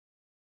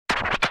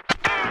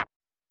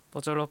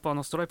バチャルラッパー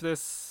のストライプで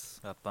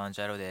す。ラッパーのジ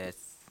ャイロで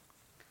す。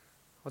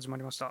始ま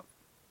りました。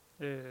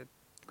グ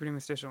リーム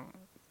ステーション。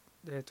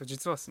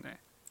実はですね、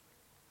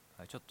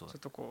はい、ちょっと、ちょっ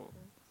とこ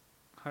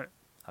う、はい、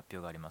発表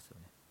がありますよ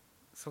ね。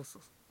そうそ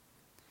うそう。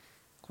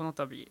この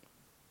度、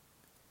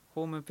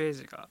ホームペー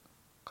ジが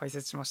開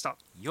設しました。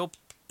よっ。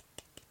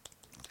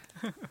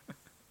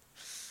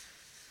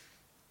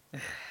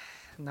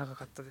長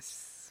かったで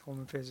す。ホー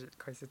ムページ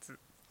開設。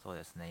そう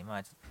ですね、今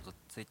はちょっと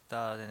ツイッ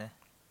ターでね、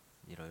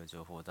いろいろ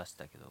情報を出し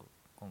たけど、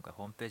今回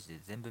ホームページで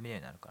全部見れ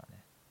るようになるから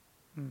ね。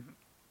うん。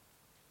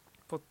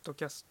ポッド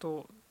キャス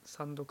ト、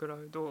サンドクラ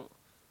ウド、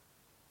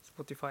ス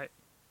ポティファイ、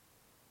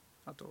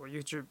あと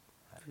YouTube。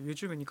は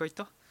YouTube2 回行っ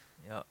た？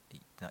い、いや、いっ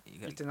てない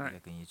行ってない。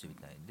逆に YouTube み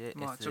たいで、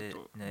まあちょっ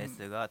と、うん。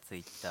SNS が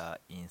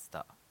Twitter、インス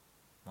タ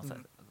もさ、う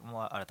ん。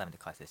もう改めて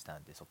開設した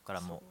ので、そこから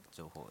そう。も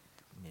情報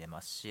見れ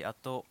ますし、あ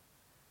と、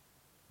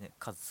ね、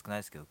数少ない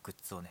ですけど、グッ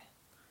ズをね、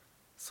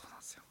そうなん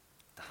ですよ。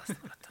出させ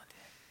てもらったんで、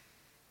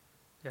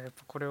いや、やっ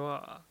ぱこれ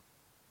は、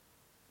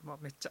まあ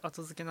めっちゃ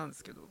後付けなんで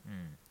すけど、う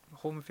ん、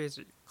ホームペー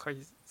ジ開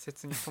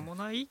設に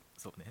伴い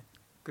そうね。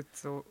グッ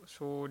ズを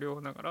少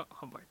量ながら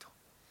販売と。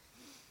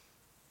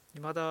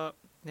未だ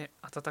ね、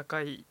温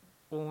かい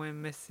応援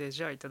メッセー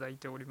ジはいただい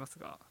ております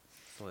が、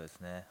そうで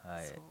すね、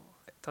はい。そう、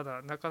た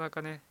だなかな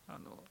かね、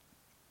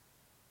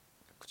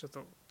ちょっ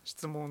と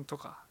質問と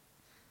か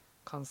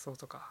感想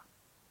とか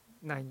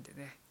ないんで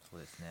ね、そう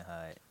ですね、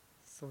はい。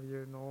そう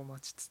いうのを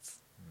待ちつ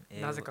つ、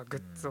英語、なぜかグ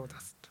ッズを出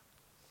すと。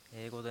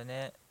英語で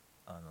ね、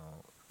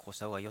こうし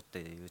た方がいいよって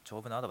いう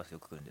長文のアドバイスよ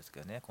く来るんですけ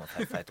どね、この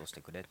サイトをし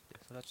てくれって、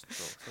それはちょっ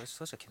と、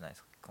それしか来てないで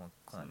す、こ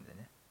うん、なんで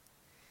ね。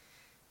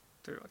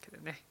というわけで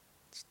ね、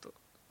ちょっと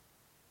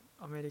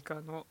アメリ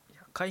カの、い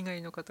や海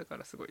外の方か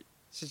らすごい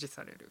支持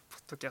されるポ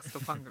ッドキャスト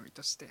番組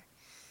として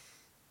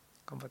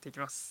頑張っていき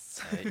ま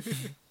す。はい。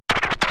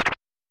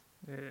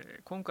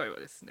今回は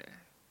ですね、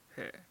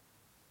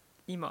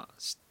今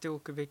知ってお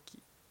くべ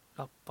き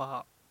ラッ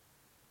パ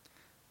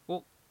ー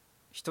を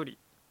一人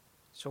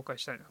紹介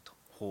したいなと。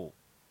ほ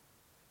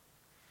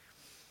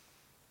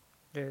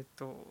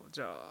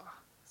じゃあ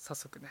早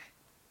速ね、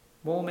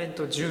モーメン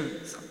トジ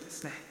ューンさんで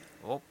すね。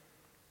お、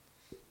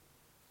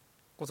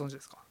ご存知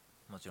ですか？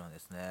もちろんで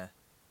すね。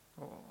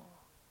お、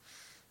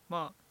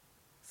まあ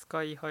ス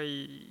カイハ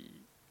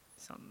イ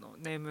さんの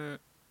ネー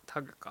ム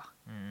タグか、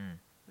うんうん。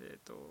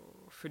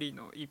フリー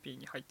の EP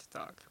に入って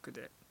た曲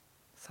で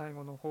最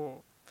後の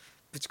方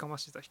ぶちかま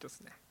してた人で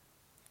すね。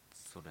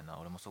それな、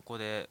俺もそこ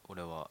で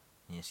俺は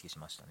認識し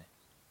ましたね。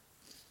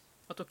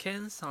あとケ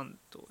ンさん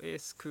とエー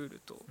スクー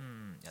ルとう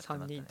ん、やって3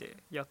ましたね。人で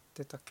やっ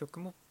てた曲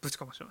もぶち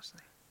かましてました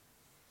ね。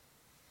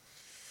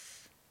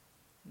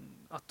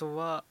あと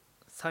は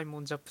サイ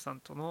モン・ジャップさん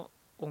との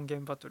音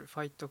源バトルフ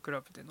ァイトク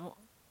ラブでの、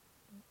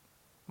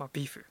まあ、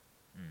ビーフ、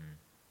うん。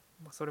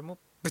まあ、それも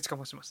ぶちか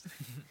ましましたね。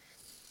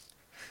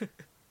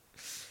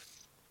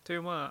とい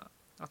うま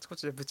ああちこ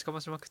ちでぶちか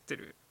ましまくって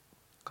る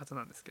方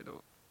なんですけ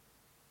ど、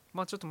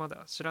まあちょっとま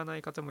だ知らな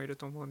い方もいる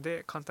と思うん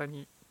で簡単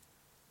に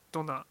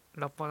どんな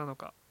ラッパーなの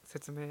か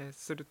説明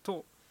する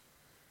と、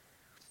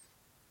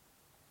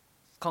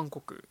韓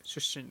国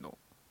出身の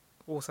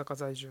大阪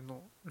在住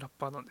のラッ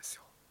パーなんです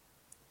よ。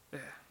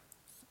え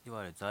え、い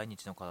わゆる在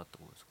日の方って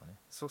ことですかね。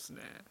そうです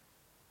ね。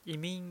移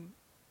民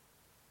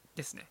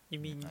ですね。移う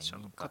ん、民者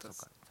の移民か、そうか、方で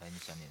す。在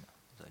日じゃねえな。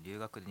そうだ、留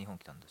学で日本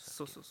来たんでしたっ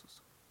そうけ。そうそう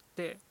そう。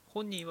で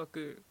本人曰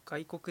く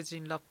外国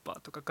人ラッパー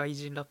とか外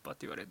人ラッパーっ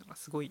て言われるのが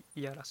すごい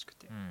嫌らしく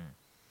て、うん。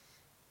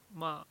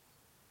まあ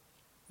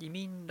移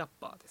民ラッ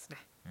パーですね。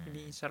うん。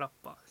移民者ラッ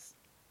パーです。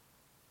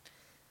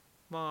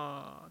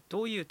まあ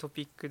どういうト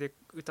ピックで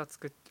歌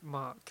作って、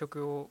まあ、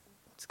曲を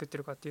作って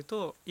るかっていう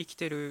と、生き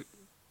てる、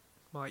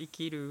まあ、生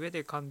きる上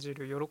で感じ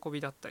る喜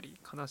びだったり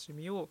悲し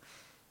みを、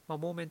まあ、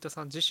モーメント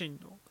さん自身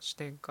の視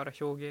点から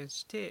表現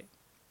して、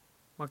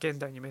まあ、現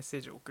代にメッセー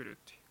ジを送るっ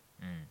ていう、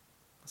うん。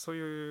そう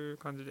いう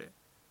感じで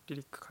リ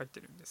リック書いて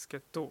るんですけ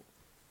ど、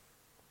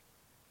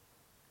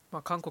ま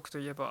あ、韓国と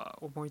いえば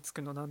思いつ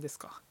くの何です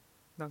か？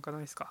なんかな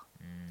いですか？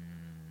う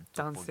ん、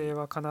トッ男ポギ。性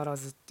は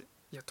必ずって。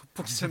いやトッ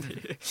ポギじゃね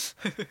え。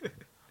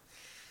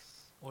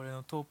俺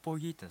のトッポ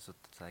ギってのちょっ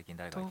と最近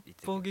誰かトッ言ってる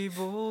けど。ポギ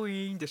ボ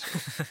ーインでしょ。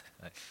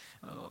はい。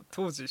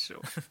当時でし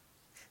ょ。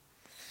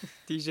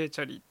 DJ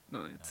チャリ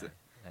のやつ。は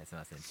い、はい、すみ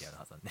ません、違う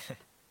の挟んで。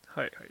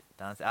はいはい。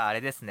男性、あ、あれ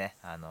ですね、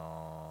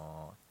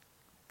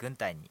軍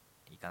隊に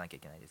行かなきゃい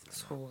けないですよね。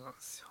そうなんで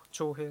すよ。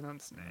徴兵なん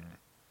ですね。うん。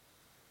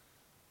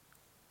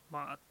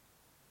まあ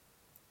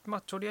ま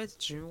あとりあえず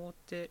順を追っ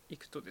てい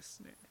くとです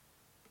ね、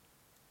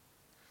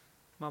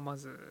まあま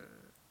ず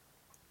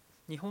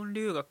日本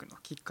留学の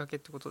きっかけっ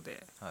てこと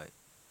で、はい。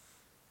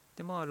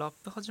でまあラッ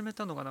プ始め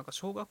たのがなんか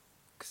小学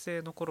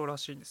生の頃ら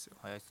しいんですよ。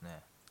早いですね。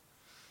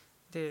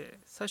で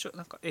最初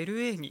なんか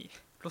LA に、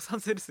ロサン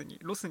ゼルスに、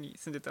ロスに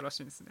住んでたら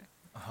しいんですね。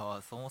あ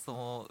あ、そもそ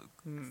も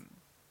うん、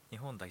日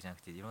本だけじゃな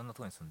くていろんなと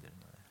ころに住んでるん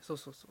だね。そう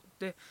そうそう。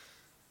で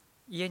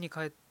家に帰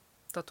っ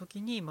た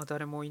時に、まあ、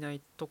誰もいな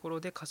いところ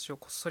で歌詞を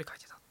こっそり書い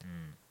てた。う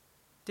ん。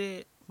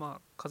でま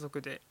あ家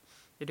族で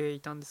LA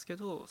いたんですけ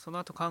ど、その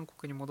後韓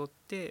国に戻っ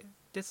て、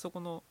でそこ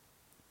の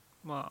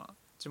まあ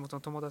地元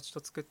の友達と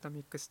作ったミ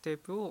ックステー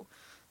プを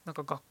なん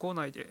か学校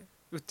内で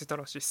売ってた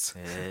らしいっす。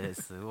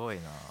すごい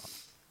な。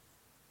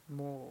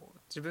もう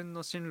自分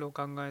の進路を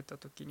考えた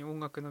時に音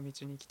楽の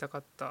道に行きたか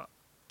った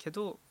け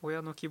ど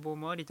親の希望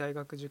もあり大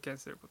学受験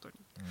することに。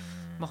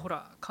まあほ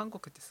ら韓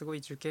国ってすごい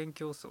受験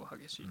競争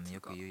激しいってい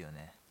うか、よく言うよ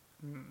ね。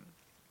うん、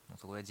もう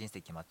そこで人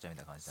生決まっちゃうみ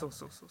たいな感じだそもんね。う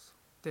そうそうそ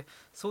う。で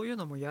そういう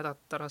のも嫌だっ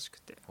たらしく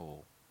て、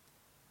ほ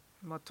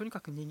まあとにか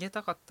く逃げ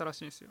たかったら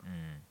しいんですよ。う。う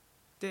ん。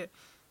で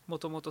も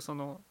ともとそ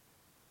の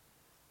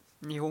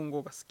日本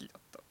語が好きだ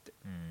ったって。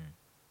うん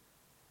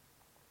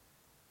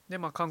で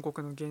まあ韓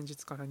国の現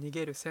実から逃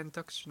げる選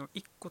択肢の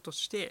一個と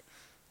して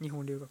日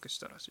本留学し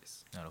たらしいで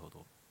す。なるほ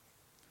ど。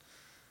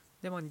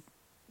でまあ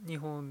日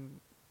本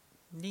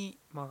に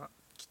まあ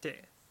来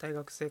て大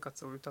学生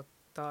活を歌っ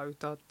た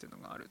歌っていうの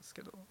があるんです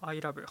けど「I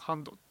love ハ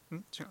ンド」違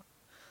う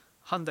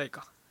阪大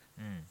か、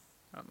うん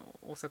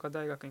大阪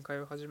大学に通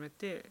い始め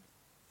て、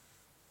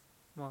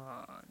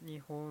まあ日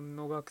本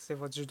の学生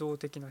は受動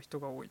的な人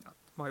が多いな、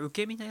まあ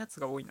受け身なやつ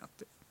が多いなっ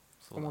て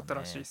そうだね。思った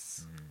らしいで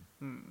す。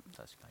うんうん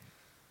確かに。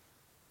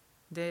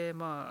で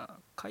まあ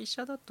会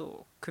社だ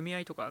と組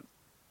合とか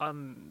あ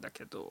んだ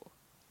けど、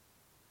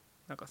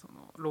なんかそ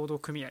の労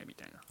働組合み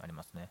たいな、あり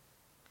ますね。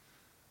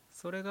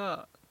それ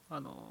が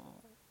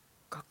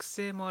学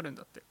生もあるん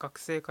だって。学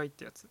生会っ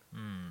てやつ、う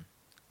ん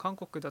韓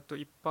国だと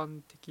一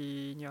般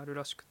的にある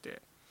らしく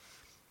て、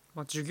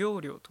まあ、授業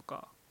料と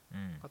かう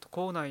んあと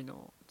校内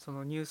のそ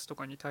のニュースと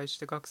かに対し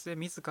て学生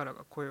自ら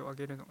が声を上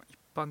げるのが一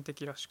般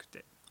的らしく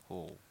て、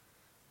ほ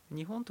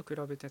日本と比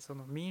べてそ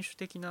の民主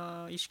的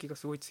な意識が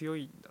すごい強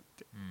いんだっ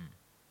て。う。うん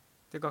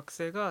で学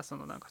生がそ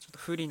のなんかちょっと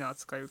不利な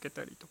扱いを受け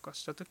たりとか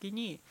した時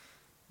に、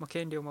まあ、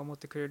権利を守っ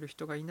てくれる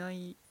人がいな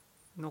い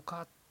の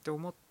かって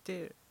思っ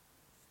て、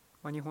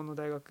まあ、日本の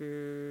大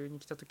学に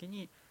来た時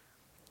に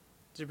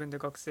自分で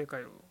学生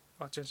会を違う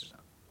違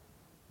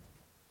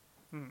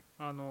ううん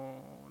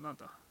なん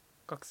だ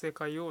学生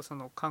会をそ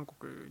の韓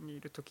国にい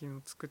る時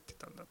に作って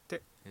たんだっ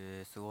て。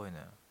すごいね。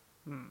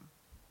うん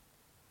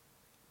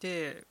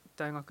で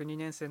大学2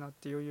年生になっ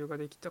て余裕が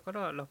できたか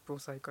らラップを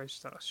再開し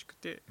たらしく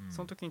て、うん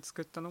その時に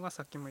作ったのが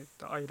さっきも言っ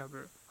た「I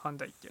love ハン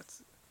ダイ」ってや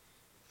つ、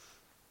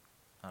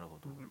なるほ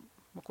ど。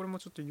まあ、これも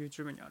ちょっと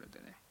YouTube にあるんで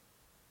ね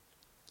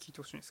聞い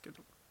てほしいんですけ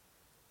ど、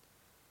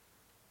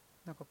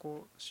なんか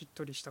こうしっ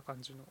とりした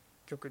感じの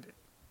曲で、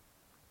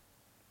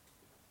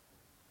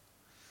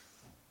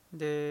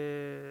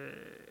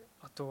で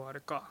あとあれ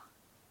か、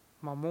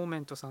まあモーメ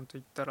ントさんと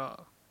いったら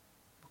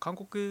韓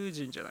国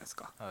人じゃないです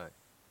か。はい。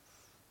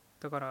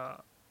だか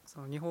らそ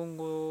の日本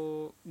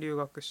語留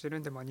学してる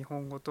んで、まあ日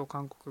本語と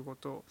韓国語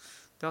と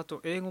であ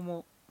と英語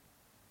も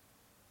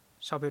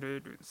喋れ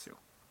るんですよ。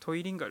ト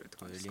イリンガルって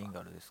トイ感じですか。リン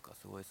ガルですか。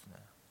すごいですね。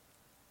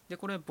で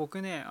これ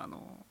僕ね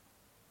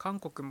韓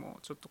国も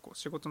ちょっとこう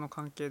仕事の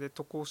関係で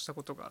渡航した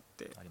ことがあっ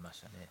て、ありま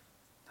したね。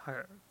はい、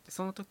で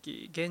その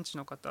時現地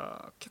の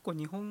方結構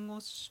日本語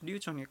流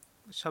暢に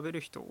喋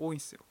る人多いん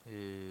ですよ。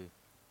え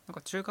なん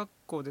か中学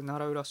校で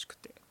習うらしく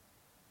て、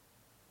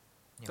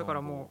だか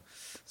らもう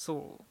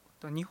そう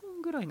だから日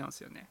本ぐらいなんで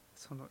すよね、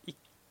その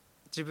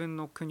自分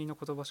の国の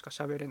言葉しか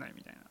喋れない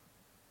みたいな。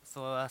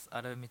そうは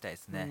あるみたいで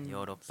すね。うん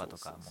ヨーロッパと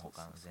かもそうそうそう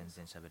そう他の全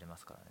然喋れま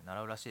すからね。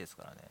習うらしいです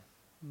からね。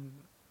うん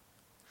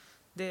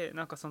で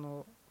なんかそ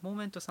のモー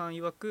メントさん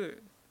曰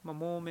く、まあ、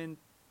モーメン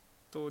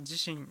ト自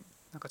身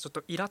なんかちょっ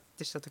とイラっ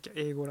てした時は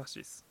英語らしい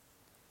です。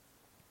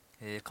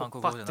韓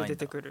国パッ語じゃないんだ。て出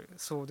てくる、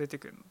そう出て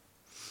くるの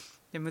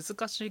で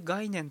難しい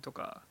概念と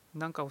か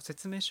なんかを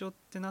説明しようっ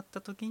てなった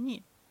時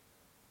に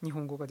日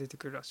本語が出て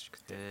くるらし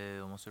くて、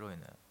面白い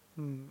ね。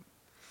うん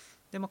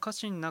でまあ、歌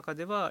詞の中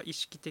では意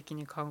識的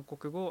に韓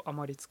国語をあ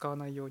まり使わ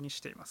ないように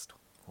していますと。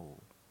ほ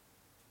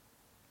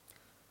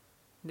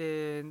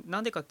で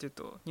なんでかっていう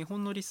と日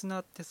本のリスナ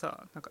ーって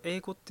さなんか英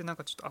語ってなん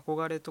かちょっと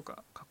憧れと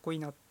かかっこいい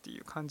なってい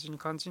う感じに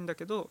感じるんだ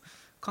けど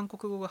韓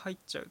国語が入っ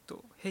ちゃう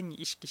と変に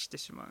意識して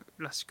しま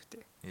うらしく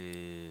て、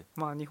う。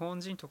まあ日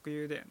本人特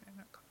有だよね。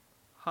なんか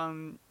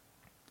反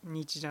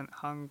日じゃない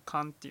反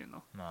韓っていう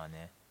の、まあ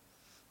ね。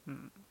う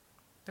ん、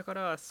だか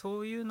ら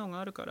そういうの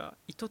があるから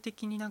意図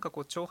的になんか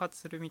こう挑発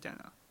するみたい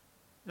な、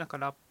なんか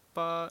ラ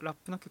ッ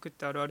プの曲っ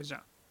てあるあるじゃ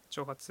ん、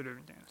挑発する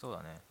みたいな。そう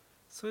だね。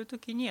そういう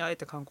時にあえ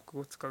て韓国語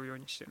を使うよう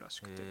にしてるら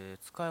しくて、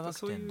使い分け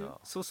てんだ。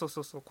そうそう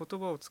そうそう言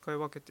葉を使い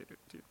分けてる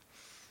っていう、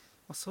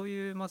まあ、そう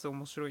いうまず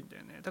面白いんだ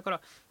よね。だか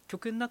ら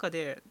曲の中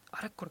で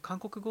あれこれ韓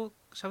国語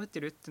喋っ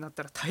てるってなっ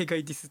たら大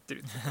概ディスって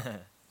るっていうか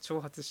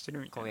挑発してる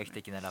みたいな、ね、攻撃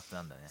的なラップ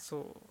なんだね。そ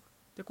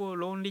うでこう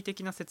論理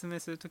的な説明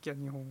する時は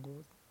日本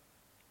語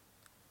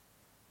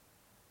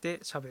で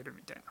喋る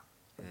みたいな。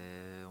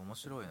面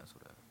白いねそ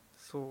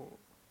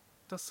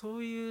れ。そ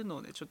ういうの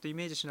をねちょっとイ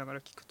メージしなが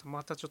ら聞くと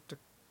またちょっと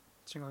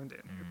違うんだ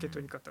よね、受け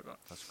取り方が。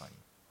確かに。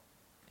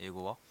英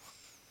語は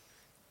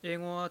英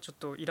語はちょっ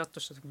とイラッと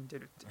した時に出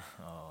るっていう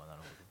ああな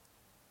るほ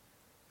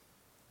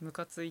ム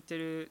カついて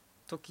る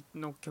時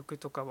の曲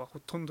とかはほ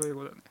とんど英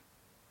語だね。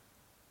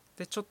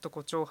でちょっと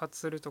こう挑発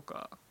すると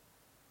か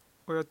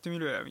をやってみ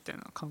ろやみたい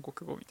な韓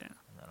国語みたいな。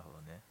ど。なるほ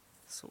どね。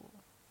そう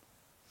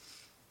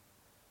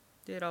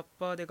でラッ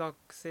パーで学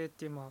生っ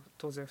ていう、まあ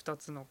当然2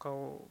つの顔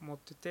を持っ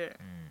てて、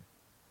うん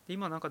で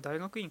今なんか大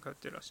学院通っ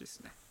てるらしいです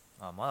ね。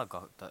あまだ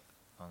大学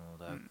う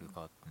ん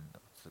変わってんだ、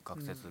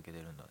学生続けて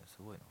るんだね、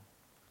すごいな。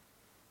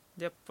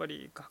でやっぱ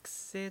り学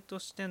生と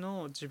して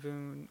の自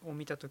分を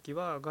見た時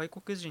は外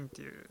国人っ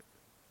ていう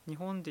日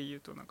本でいう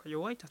となんか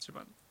弱い立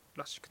場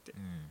らしくて、う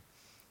ん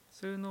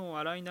そういうのを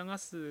洗い流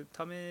す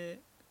ため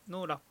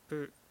のラッ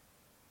プ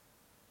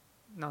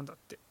なんだっ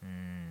て。う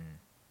ん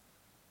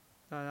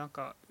だからなん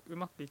かう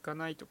まくいか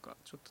ないとか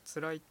ちょっと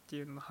辛いって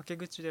いうののはけ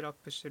口でラッ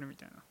プしてるみ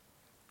たいな。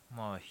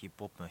まあヒッ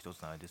プホップの一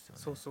つのあれですよ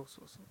ね。そう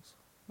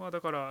まあ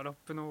だからラッ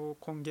プの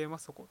根源は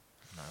そこ。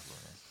なる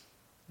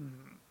ほう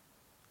ん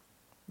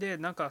で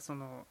なんかそ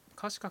の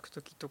歌詞書く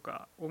時と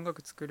か音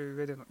楽作る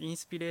上でのイン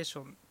スピレーシ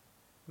ョン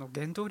の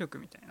原動力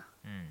みたいな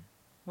どね。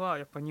は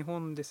やっぱ日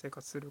本で生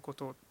活するこ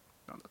と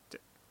なんだって。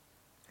へ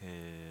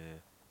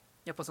え。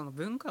やっぱその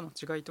文化の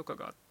違いとか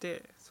があっ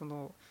て、そ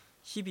の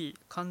日々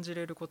感じ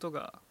れること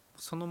が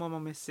そのまま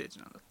メッセージ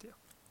なんだってよ。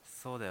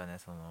そうだよね、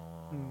う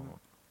ん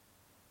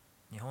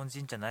日本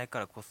人じゃないか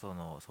らこそ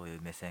のそうい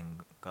う目線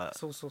が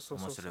面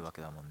白いわ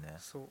けだもんね、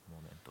そうモ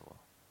ーメントは。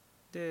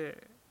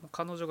で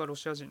彼女がロ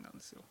シア人なん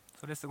ですよ。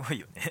それすごい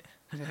よね。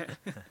ね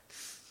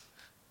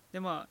で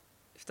ま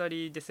あ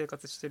2人で生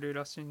活してる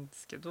らしいんで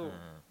すけど、うん、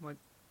まあ、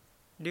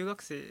留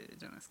学生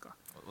じゃないですか。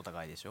お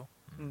互いでしょ。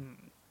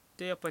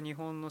でやっぱ日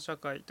本の社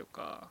会と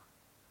か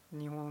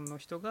日本の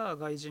人が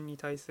外人に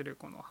対する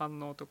この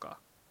反応とか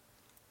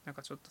なん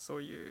かちょっとそ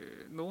う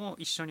いうのを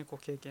一緒にこ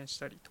う経験し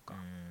たりとか、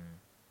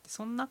で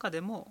その中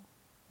でも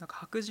なんか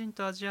白人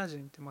とアジア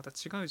人ってまた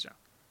違うじゃん。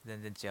全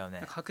然違うね。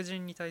なんか白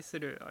人に対す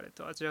るあれ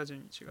とアジア人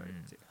に違いっ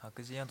て、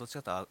白人はどっち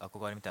かというと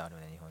憧れみたいなのあ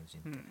るよね、日本人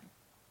って。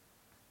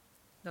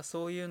だ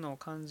そういうのを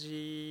感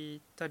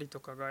じたりと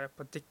かがやっ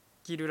ぱで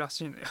きるら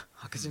しいのよ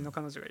白人の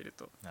彼女がいる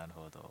と。なる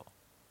ほど。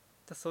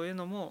だそういう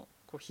のも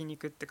こう皮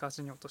肉って歌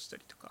詞に落とした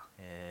りとか。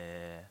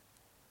へえ。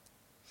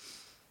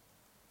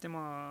で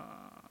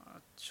まあ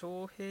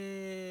徴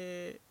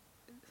兵、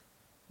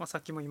まあ、さ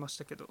っきも言いまし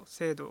たけど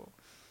制度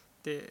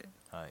で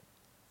はい。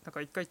なん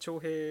か一回徴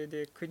兵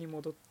で国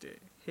戻って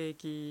兵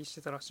役し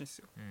てたらしいんです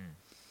よ。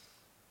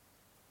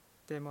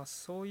でまあ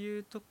そうい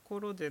うとこ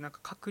ろでなんか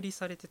隔離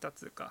されてたっ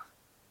つうか、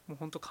もう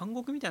ほんと監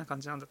獄みたいな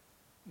感じなんだ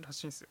ら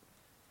しいんですよ。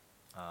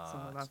そ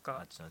のなんか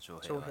あっちの徴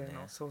兵はね、徴兵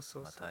のそ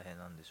うまあ、大変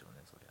なんでしょう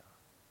ね、そりゃ。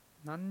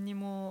何に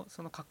も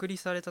その隔離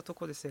されたと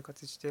ころで生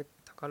活して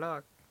たか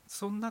ら、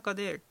その中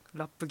で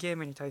ラップゲー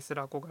ムに対す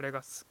る憧れ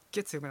がすっ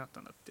げえ強くなっ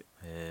たんだって。へ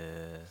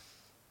え。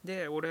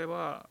で俺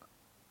は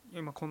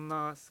今こん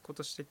なこ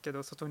としてっけ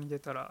ど外に出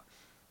たら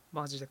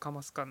マジでか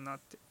ますかんなっ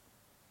て、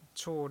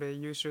超俺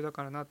優秀だ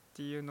からなっ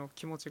ていうの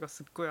気持ちが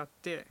すっごいあっ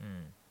て、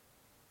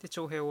で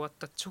徴兵終わっ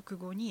た直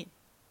後に、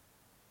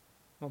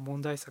まあ、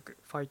問題作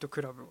「ファイト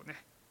クラブ」を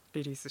ね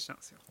リリースしたん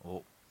ですよ。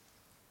お。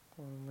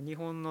この日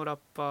本のラッ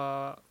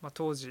パー、まあ、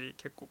当時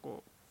結構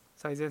こう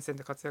最前線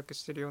で活躍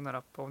してるようなラ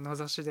ッパーを名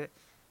指しでデ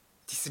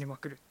ィスりま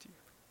くるっていう。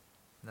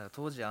だから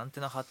当時アンテ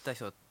ナ張った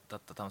人だったら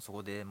多分そ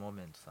こでモー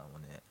メントさんを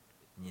ね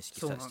認識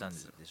そうなんしたんで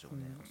すよでしょう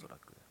ね、おそら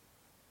く。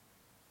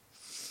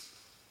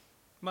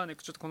まあね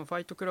ちょっとこの「フ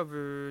ァイトクラ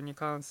ブ」に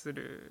関す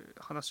る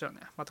話は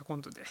ねまた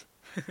今度で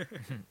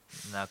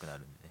長くな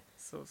るんでね。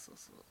そう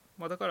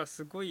まあだから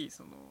すごい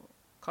その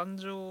感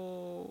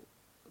情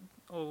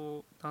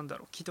をなんだ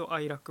ろう喜怒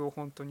哀楽を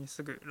本当に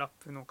すぐラッ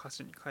プの歌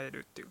詞に変える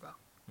っていうか、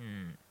っ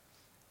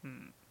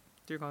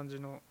ていう感じ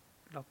の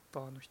ラッ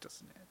パーの人で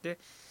すね。で、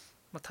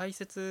まあ、大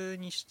切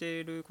にして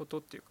いること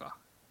っていうか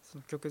そ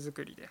の曲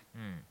作りでや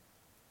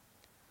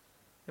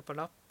っぱ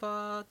ラッ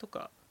パーと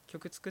か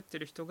曲作って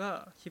る人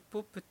がヒップ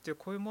ホップって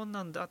こういうもん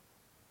なんだ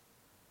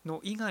の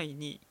以外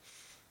に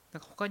な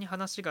んか他に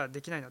話が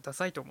できないのはダ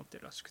サいと思って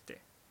るらしくて、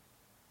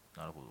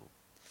なるほど。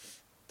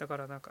だか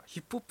らなんか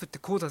ヒップホップって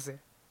こうだぜっ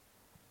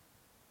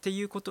て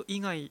いうこと以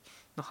外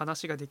の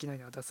話ができない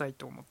のはダサい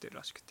と思ってる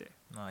らしくて、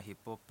まあヒッ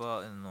プホップ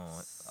は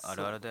あ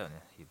るあるだよ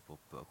ね。ヒップホッ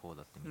プはこう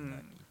だってみんな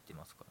言って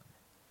ますからね。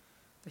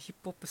ヒッ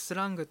プホップス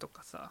ラングと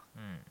かさ、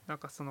なん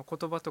かその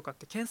言葉とかっ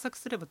て検索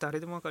すれば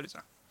誰でもわかるじ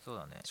ゃん。そう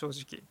だね、正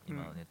直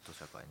今のネット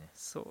社会ね。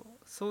そ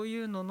うい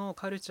うのの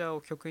カルチャーを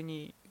曲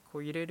にこ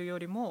う入れるよ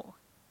りも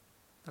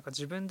なんか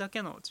自分だ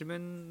けの自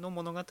分の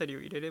物語を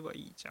入れればい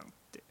いじゃんっ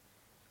て、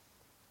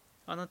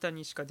あなた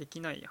にしかでき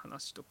ない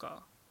話と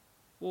か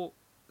を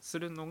す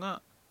るの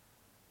が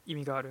意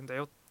味があるんだ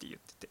よって言っ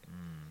てて、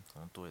そ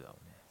の通りだろ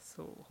うね。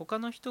そう他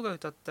の人が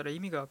歌ったら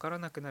意味が分から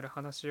なくなる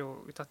話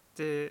を歌っ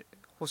て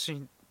ほしい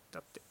んだ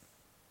って、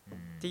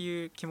って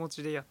いう気持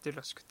ちでやってる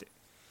らしくて、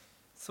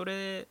そ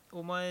れ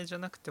お前じゃ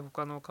なくて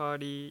他の代わ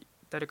り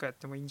誰かやっ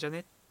てもいいんじゃね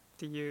っ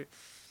ていう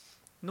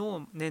の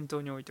を念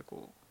頭に置いて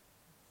こ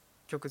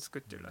う曲作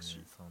ってるらし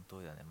い。その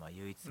通りだね。まあ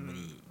唯一無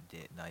二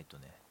でないと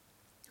ね。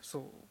そ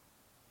う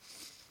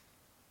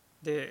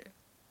で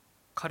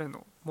彼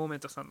のモーメン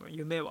トさんの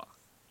夢は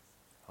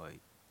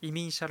移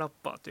民者ラッ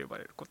パーと呼ば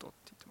れることって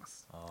言ってま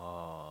す。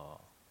あ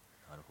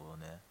あ、なるほど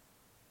ね。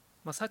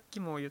まあ、さっき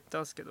も言った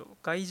んですけど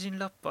外人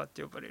ラッパーっ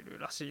て呼ばれる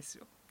らしいです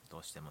よ。ど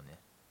うしてもね。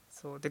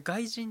そうで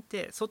外人っ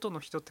て外の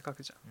人って書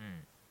くじゃん。う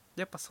ん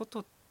やっぱ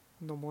外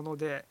のもの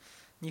で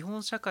日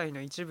本社会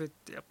の一部っ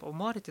てやっぱ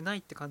思われてない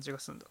って感じが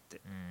するんだっ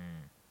て。う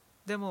ん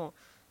でも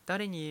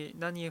誰に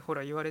何ほ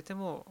ら言われて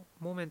も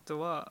モーメント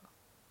は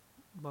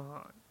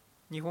まあ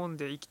日本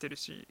で生きてる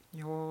し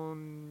日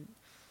本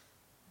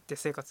で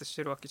生活し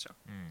てるわけじゃん。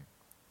うん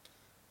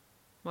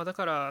まあだ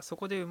からそ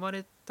こで生ま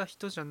れた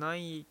人じゃな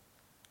い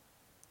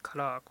か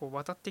らこう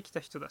渡ってきた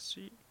人だ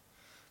し、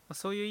まあ、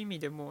そういう意味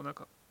でもなん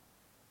か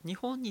日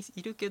本に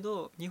いるけ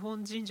ど日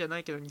本人じゃな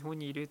いけど日本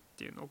にいるっ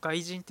ていうのを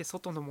外人って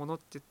外のものっ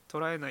て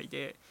捉えない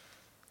で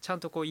ちゃん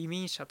とこう移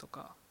民者と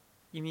か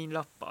移民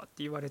ラッパーっ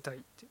て言われたいっ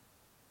て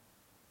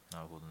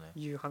なるほどね。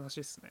いう話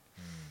ですね。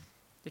うん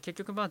で結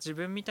局まあ自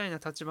分みたいな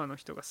立場の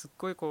人がすっ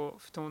ごいこう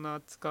不当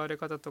な使われ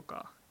方と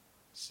か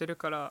してる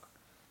から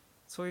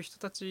そういう人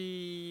た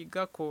ち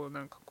がこう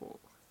なんかこ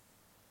う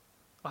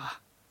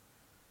あ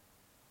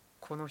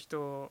この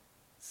人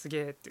すげ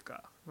えっていう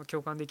か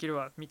共感できる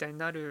わみたいに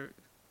なる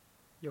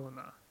よう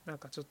ななん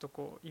かちょっと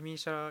こう移民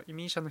者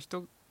の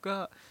人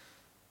が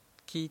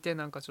聞いて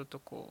なんかちょっと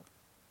こ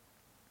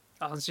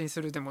う安心す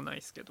るでもない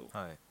ですけど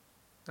はい。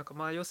なんか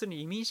まあ要する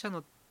に移民者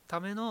のた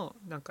めの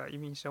なんか移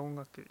民者音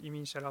楽移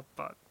民者ラッ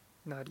パ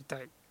ーになりた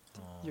い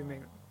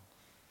夢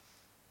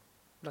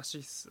らし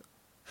いっす。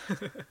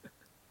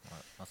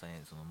まさに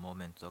そのモー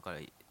メントだから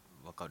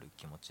分かる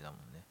気持ちだもん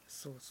ね。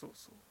そうそう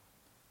そう。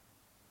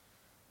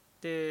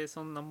で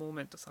そんなモー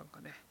メントさん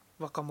がね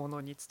若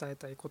者に伝え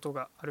たいこと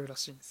があるら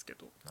しいんですけ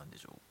ど、なんで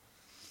しょ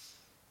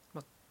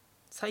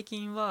最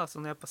近はそ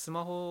のやっぱス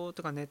マホ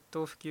とかネッ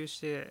トを普及し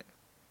て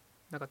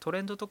なんかト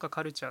レンドとか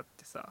カルチャーっ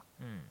てさ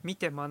う。うん見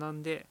て学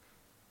んで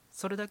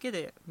それだけ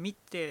で見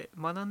て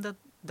学んだ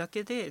だ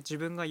けで自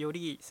分がよ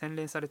り洗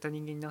練された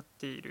人間になっ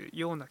ている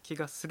ような気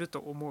がすると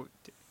思うっ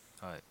て。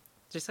はい。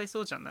実際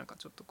そうじゃん。なんか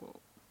ちょっとこ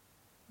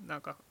うな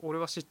んか俺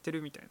は知って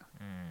るみたいな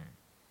うん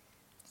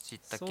知っ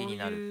たそう気に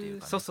なるっていう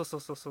かね。そうそうそう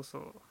そうそうそ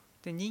う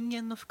で人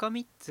間の深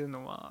みっていう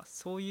のは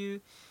そうい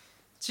う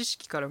知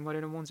識から生ま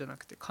れるもんじゃな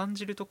くて感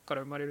じるとこか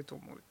ら生まれると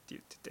思うって言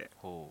ってて、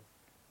ほ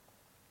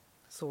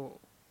そ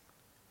う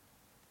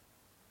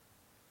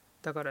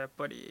だからやっ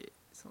ぱり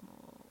その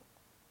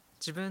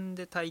自分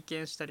で体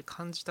験したり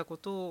感じたこ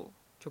とを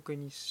曲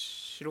に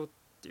しろっ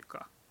ていう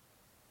か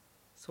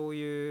そう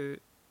い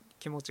う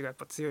気持ちがやっ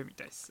ぱ強いみ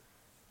たいです。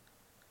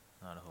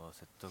う。なるほど、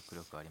説得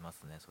力ありま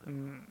すねそれは。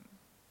うん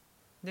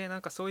でな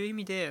んかそういう意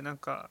味でなん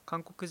か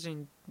韓国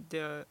人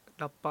で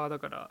ラッパーだ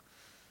から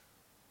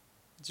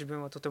自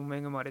分はとても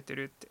恵まれて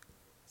るって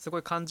すご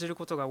い感じる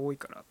ことが多い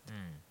から、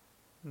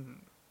うんう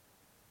ん、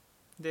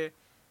で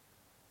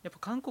やっぱ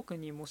韓国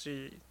にも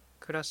し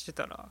暮らして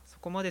たらそ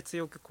こまで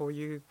強くこう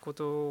いうこ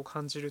とを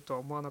感じると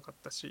は思わなかっ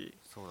たし、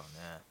そうだ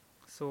ね。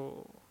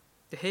そう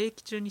で兵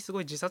役中にすご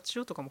い自殺し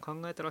ようとかも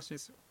考えたらしいんで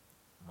すよ。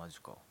マジ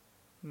か。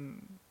う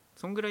ん、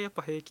そんぐらいやっ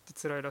ぱ兵役って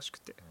辛いらしく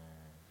てうん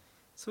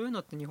そういう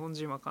のって日本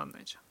人わかんな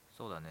いじ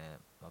そうだね、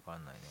分か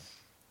んないね。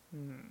ゃ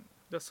ん、だか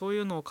らそう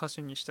いうのを歌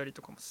詞にしたり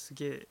とかもす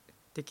げえ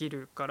でき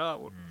るから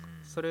うん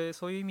そ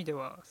ういう意味で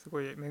はすご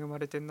い恵ま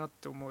れてんなっ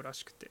て思うら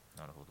しくて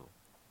なるほど。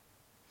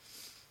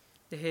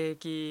で兵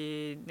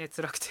役ね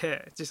辛く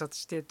て自殺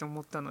してって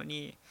思ったの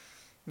に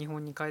日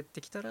本に帰っ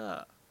てきた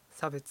ら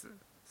差別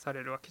さ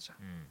れるわけじ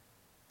ゃん。うん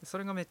そ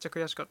れがめっちゃ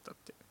悔しかったっ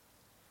て、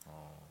あ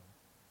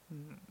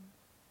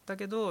だ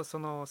けどそ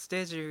のス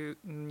テージ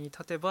に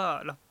立て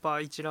ばラッパ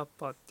ー一ラッ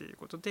パーっていう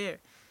こと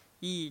で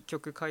いい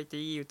曲書いて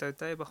いい歌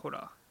歌えばほ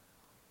ら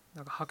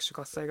なんか拍手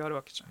喝采がある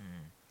わけじゃん。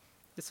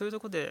でそういう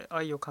とこで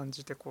愛を感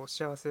じてこう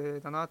幸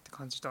せだなって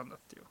感じたんだっ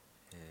てよ。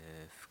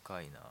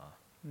深いな。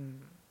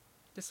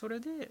でそれ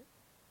で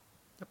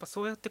やっぱ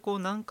そうやってこう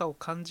何かを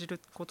感じる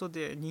こと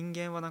で人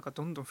間はなんか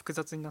どんどん複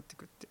雑になってい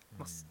くって、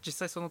実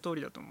際その通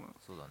りだと思う。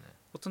そうだね。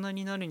大人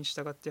になるに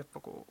従ってやっ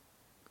ぱこ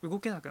う動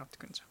けなくなって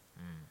くんじゃん。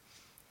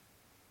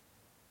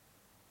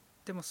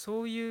でも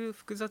そういう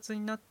複雑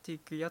になってい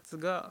くやつ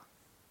が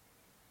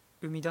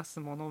生み出す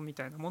ものみ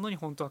たいなものに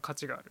本当は価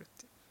値があるっ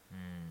て。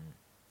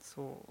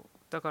そう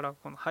だから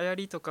この流行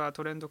りとか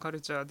トレンドカル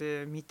チャー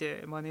で見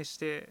て真似し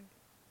て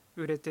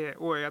売れて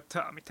おいやっ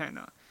たみたい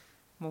な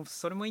もう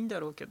それもいいんだ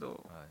ろうけ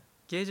ど、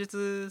芸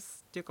術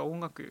っていうか音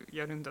楽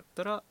やるんだっ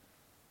たら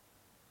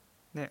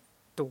ね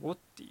どうっ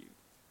ていう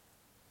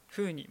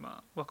風にま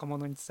あ若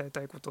者に伝え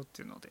たいことっ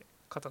ていうので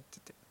語って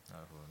て、な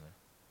るほどね。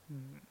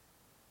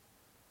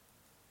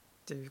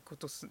っていうこ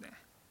とっすね。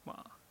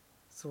まあ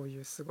そうい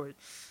うすごい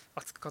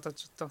熱く語っ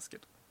ちゃったんですけ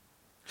ど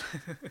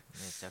め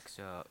ちゃく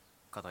ちゃ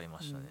語りま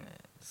したね。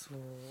そ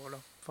うラ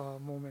ッパー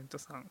モーメント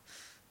さん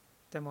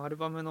でもアル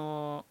バム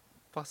の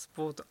パス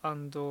ポー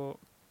ト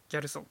ギ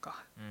ャルソン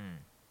か、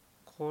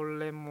こ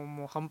れも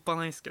もう半端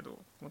ないですけど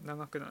もう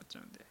長くなっちゃ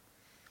うんで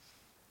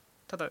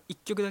ただ1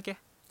曲だけ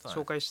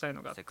紹介したい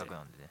のがあって、せっかく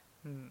なんでね。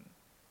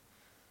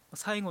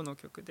最後の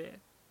曲で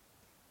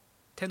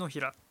「手のひ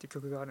ら」って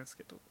曲があるんです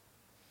けど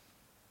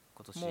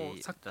今年も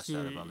うさっき出した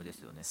アルバムです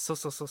よね。そう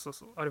そうそうそう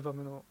そうアルバ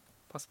ムの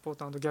パスポー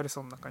トギャル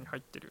ソンの中に入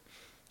ってる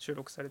収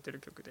録されてる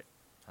曲で、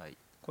はい。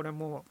これ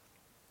も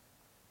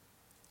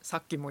さ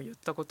っきも言っ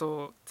たこ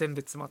と全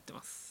部詰まって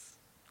ます。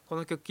こ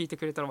の曲聴いて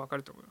くれたら分か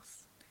ると思いま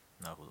す。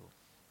なるほど。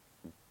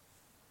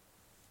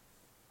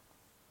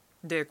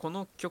でこ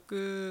の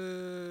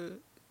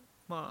曲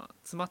まあ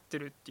詰まって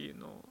るっていう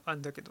のある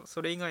んだけど、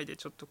それ以外で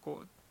ちょっと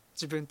こう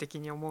自分的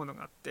に思うの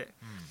があって、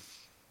うん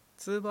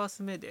2バー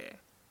ス目で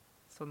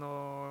そ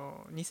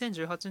の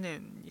2018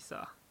年に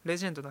さレ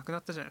ジェンド亡くな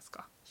ったじゃないです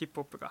か、ヒッ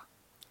プホップが、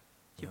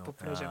ヒップホッ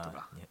プレジェンド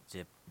が。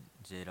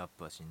J ラッ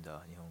プは死ん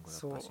だ、日本語ラップ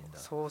そうは死んだ。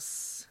そうっ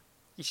す、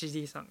石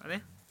D さんが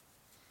ね、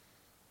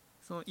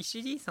その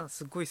石 D さん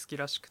すごい好き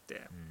らしく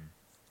て、うん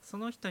そ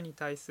の人に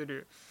対す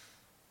る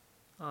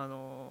なん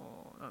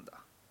だ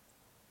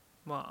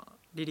まあ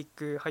リリッ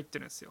ク入って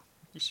るんですよ。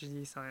石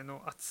D さんへ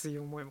の熱い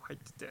思いも入っ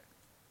てて、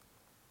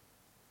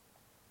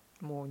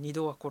もう二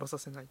度は殺さ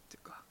せないってい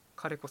うか、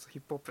彼こそヒ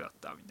ップホップだっ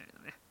たみたい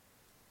なね。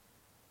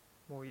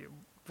もう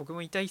僕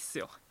も痛いっす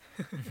よ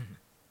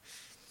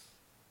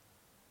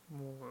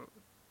もう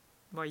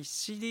まあ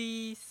石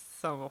D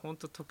さんは本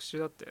当特殊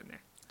だったよ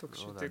ね。特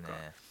殊っていうかそう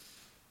だね。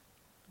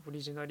オ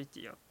リジナリテ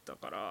ィあった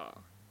から、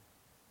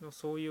でも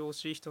そういう惜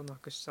しい人な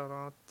くした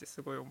なって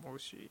すごい思う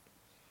し、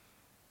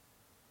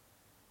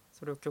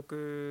それを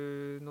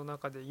曲の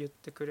中で言っ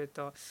てくれ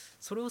た、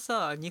それを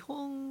さ日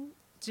本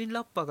人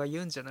ラッパーが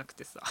言うんじゃなく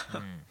てさう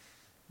ん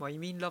まあ移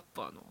民ラッ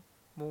パーの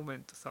モーメ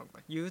ントさんが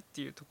言うっ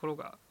ていうところ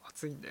が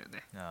熱いんだよ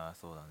ね。ああ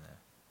そうだね。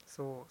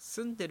そう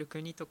住んでる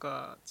国と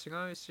か違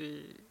う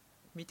し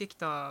見てき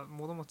た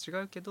ものも違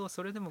うけど、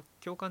それでも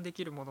共感で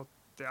きるものっ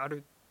てあ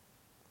る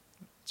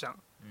じゃ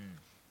ん。うん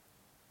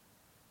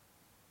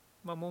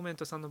まあモーメン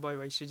トさんの場合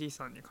は石 D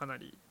さんにかな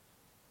り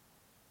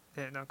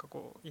ね、なんか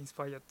こうインス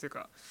パイアっていう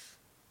か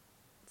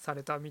さ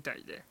れたみた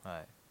いで、は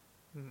い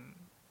うん、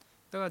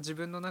だから自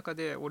分の中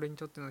で俺に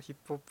とってのヒッ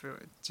プホッ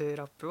プ J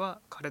ラップは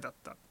彼だっ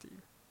たっていう、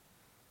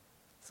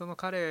その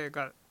彼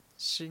が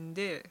死ん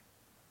で、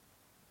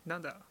な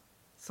んだ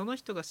その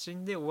人が死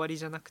んで終わり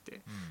じゃなくて、う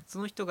んそ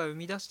の人が生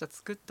み出した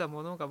作った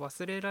ものが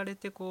忘れられ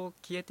てこ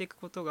う消えていく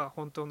ことが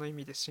本当の意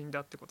味で死んだ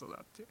ってことだ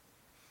って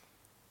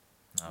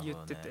なるほどね。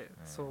言ってて、うん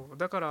そう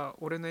だから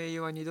俺の英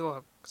雄は二度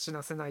は死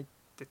なせないっ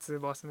て2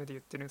バース目で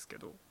言ってるんですけ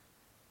ど、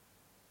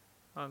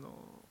あの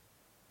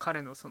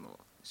彼のその思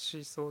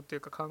想とい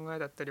うか考え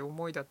だったり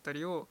思いだった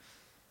りを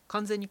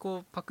完全にこ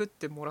うパクっ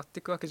てもらって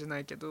いくわけじゃな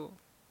いけど、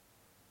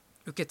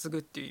受け継ぐ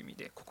っていう意味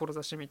で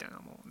志みたいな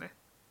ものをね、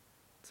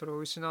それを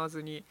失わ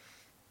ずに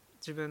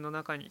自分の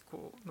中に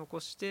こう残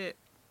して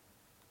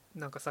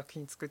なんか作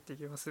品作ってい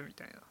きますみ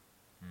たいな。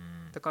う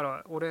んだか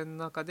ら俺の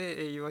中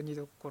で英雄は二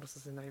度殺さ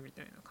せないみ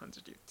たいな感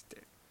じで言って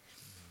て、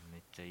め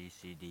っちゃ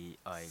ECD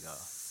愛が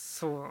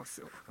そうなんで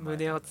すよ、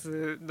胸含まれて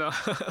るんだね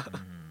熱だう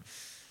ん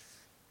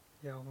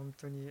いや本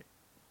当に、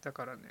だ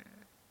からね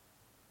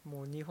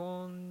もう日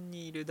本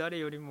にいる誰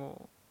より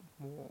も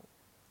も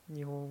う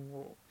日本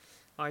を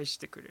愛し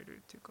てくれる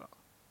っていうか、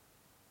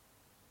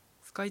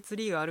スカイツ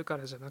リーがあるか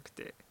らじゃなく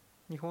て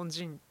日本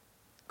人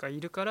がい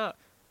るから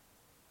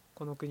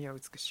この国は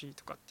美しい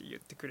とかって言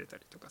ってくれた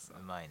りとかさ、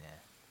うまい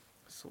ね。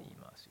そう言い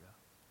回しが。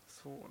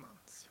そうなんで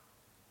すよ。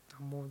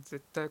もう絶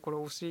対これ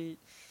もう推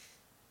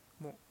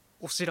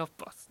しラッ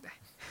パーですね。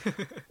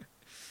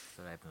ス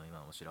トライプの今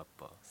の推しラッ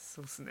パー。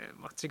そうですね、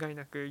間違い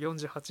なく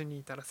48人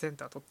いたらセン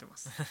ター取ってま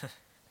す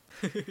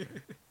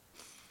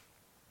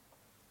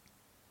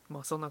ま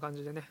あそんな感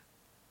じでね、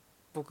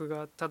僕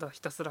がただひ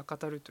たすら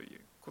語るとい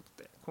うこと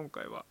で今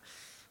回は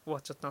終わ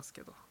っちゃったんです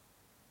けど、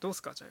どう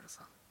すかジャイロ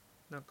さ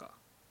ん、なんか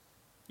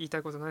言いた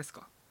いことないです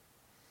か？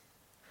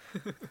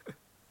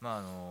ま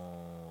あ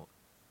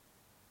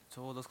ち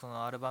ょうどそ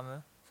のアルバ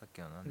ム、さっき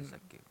の何でしたっ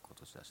け、今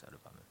年出したアル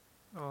バム、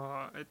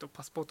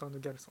パスポートギ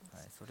ャルソンで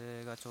はい、す。そ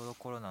れがちょうど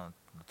コロナの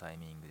タイ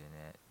ミングで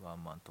ね、ワ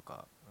ンマンと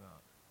か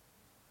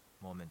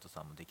モーメント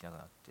さんもできなくな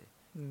って、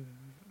うん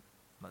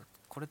まあ、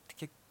これって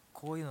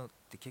こういうのっ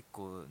て結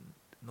構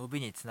伸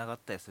びにつながっ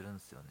たりするん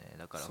ですよね。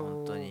だから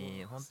本当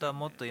に、本当は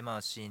もっと今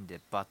のシーン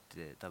でバッ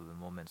て多分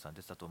モーメントさん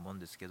出てたと思うん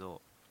ですけ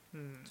ど、う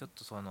んちょっ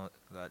とその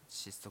が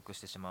失速し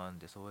てしまうん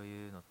で、そう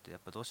いうのってやっ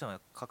ぱどうしても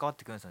関わっ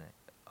てくるんですよね、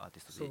アーテ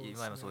ィストで。そうですね、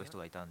今もそういう人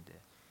がいたんで、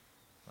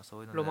まあ、そ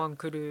ういうのでロマン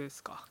クルー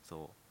スか。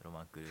そうロ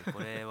マンクルー、こ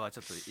れはち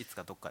ょっといつ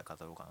かどっかで語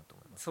ろうかなと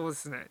思います。そうで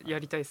すね、や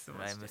りたいっすマジ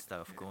で。ライムスター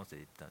が副音声で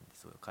言ってたんで、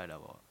そう彼ら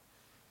は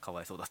か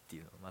わいそうだって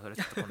いうの、まあそれ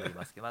ちょっと今度言い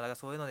ますけどまあだから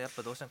そういうのでやっ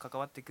ぱどうしても関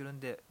わってくるん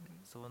で、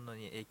そういうの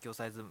に影響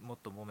されずもっ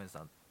とモーメント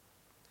さん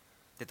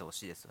出てほ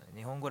しいですよね。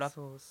日本語ラ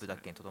ップだ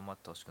けにとどまっ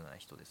てほしくない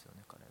人ですよ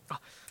ね、彼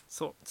は。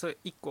そうそれ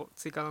1個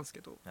追加なんです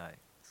けど、はい。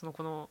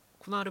こ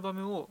のアルバ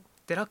ムを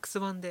デラックス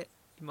版で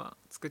今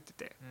作って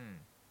て、うん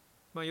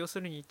まあ、要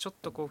するにちょっ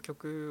とこう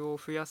曲を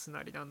増やす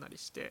なりなんなり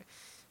して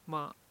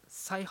まあ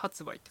再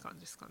発売って感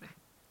じですかね。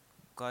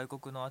外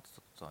国のアーティ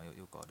ストさんよ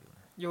くあるよ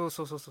ね。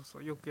そ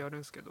うよくやる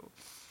んですけど、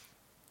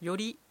よ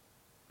り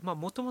まあ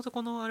もともと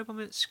このアルバ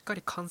ムしっか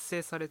り完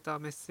成された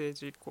メッセー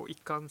ジこう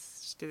一貫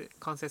して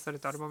完成され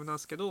たアルバムなんで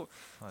すけど、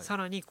はい、さ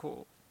らに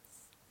こう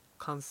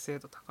完成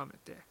度高め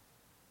て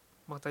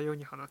また世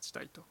に放ち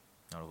たいと。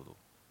なるほど。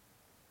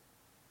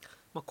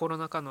まあ、コロ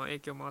ナ禍の影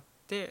響もあっ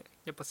て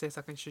やっぱ制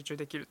作に集中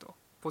できると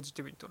ポジ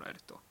ティブに捉える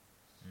と。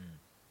う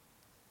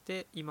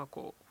で今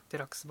こうデ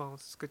ラックス版を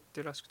作っ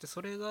てるらしくて、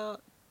それが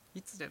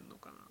いつ出んの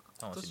かな、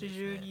今楽しみ年で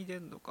すね中に出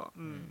んのか、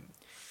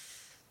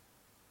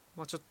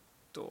まあちょっ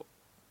と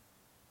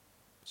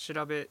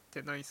調べ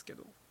てないですけ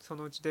ど、そ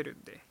のうち出る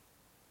んで、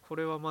こ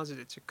れはマジ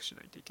でチェックし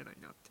ないといけない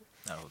なって。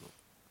なるほど。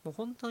もう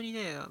本当に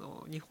ね、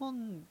日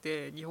本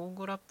で日本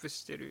語ラップ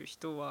してる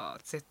人は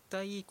絶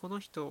対この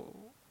人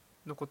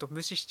のこと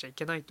無視しちゃい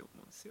けないと思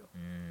うんですよ。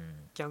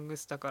ギャング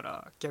スタか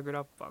らギャグ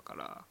ラッパーか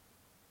ら、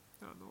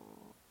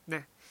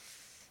ね、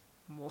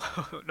もう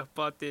ラッ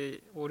パーっ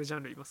てオールジャ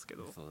ンルいますけ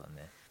ど、そうだ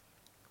ね。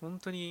本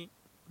当に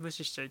無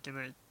視しちゃいけ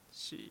ない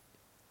し、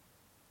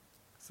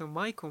その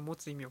マイクを持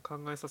つ意味を考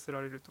えさせ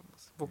られると思いま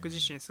す。僕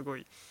自身すご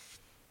い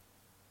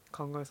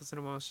考えさせ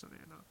られましたね。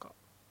なんか、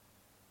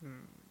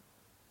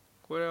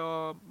これ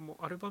はも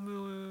うアルバ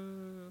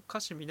ム歌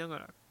詞見なが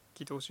ら聴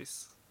いてほしいで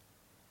す。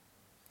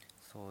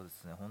そうで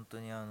すね、本当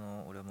に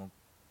俺も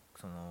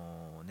そ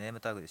のネーム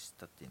タグで知っ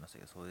たって言いました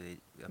けど、それで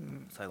やっぱ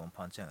最後の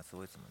パンチラインがす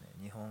ごいですもんね。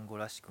日本語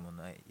らしくも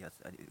ないやつ、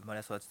生まれ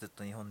育ちずっ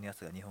と日本のや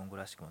つが日本語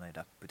らしくもない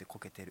ラップでこ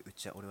けてるう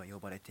ちは俺は呼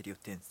ばれてるよ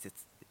伝説っ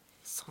て。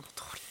その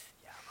通り。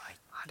やばい。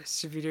あれ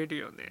しびれる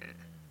よね。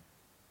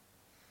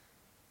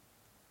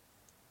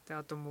で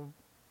あともう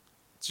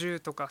銃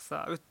とか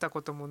さ、撃った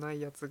こともない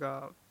やつ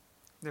が、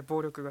ね、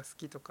暴力が好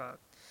きとか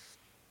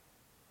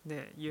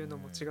ね言うの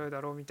も違う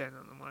だろうみたい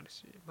なのもある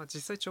し、まあ、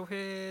実際徴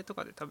兵と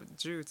かで多分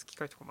銃撃つ機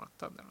会とかもあっ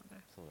たんだろう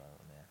ね。そうだろ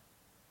うね。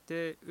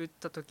で撃っ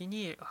た時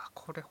に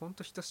これほん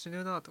と人死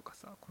ぬなとか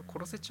さ、これ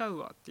殺せちゃう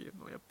わっていう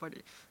のをやっぱ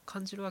り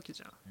感じるわけ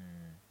じゃん。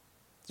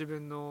自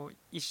分の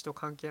意思と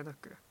関係な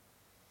く、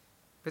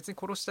別に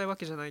殺したいわ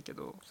けじゃないけ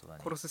ど、ね、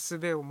殺す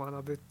術を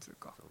学ぶっていう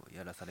か、そう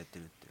やらされて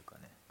るっていうか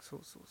ね。そ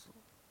う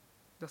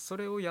だ、そ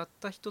れをやっ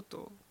た人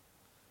と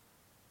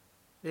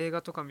映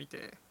画とか見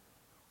て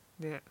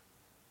ね、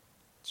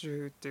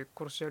銃って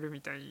殺しやるみ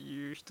たいに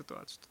言う人と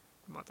はちょっ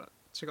とまた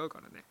違うか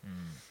らね、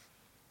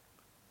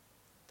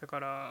だか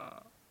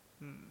ら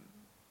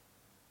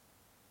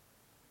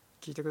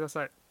聞いてくだ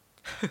さい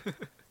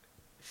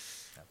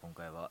今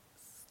回は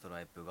スト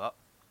ライプが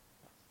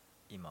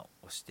今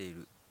推してい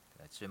る、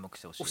注目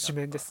してほしい推し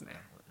メンです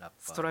ね。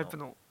ストライプ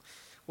の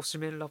推し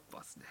メンラッパ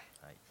ーですね。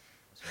はい、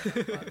推し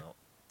メンラッパーの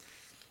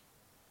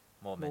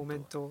モーメ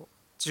ント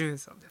ジューン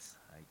さんです。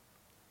はい、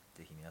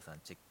ぜひ皆さん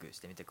チェックし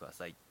てみてくだ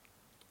さい。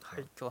は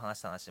い、今日話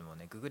した話も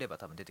ね、ググれば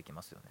多分出てき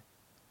ますよね。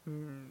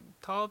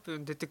多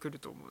分出てくる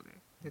と思う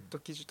ね、ネット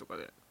記事とか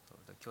で。そう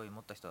だ、興味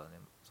持った人はね、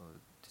そう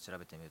調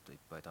べてみるといっ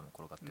ぱい多分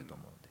転がってると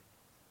思うので、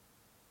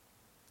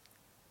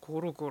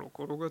コロコロ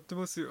転がって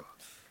ますよ。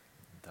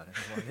誰の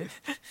真似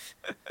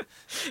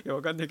いや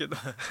わかんないけど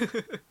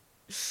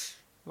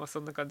まあそ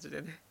んな感じ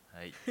でね、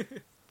はい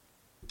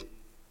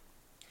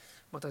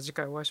また次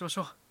回お会いしまし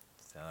ょう。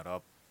さよな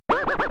ら。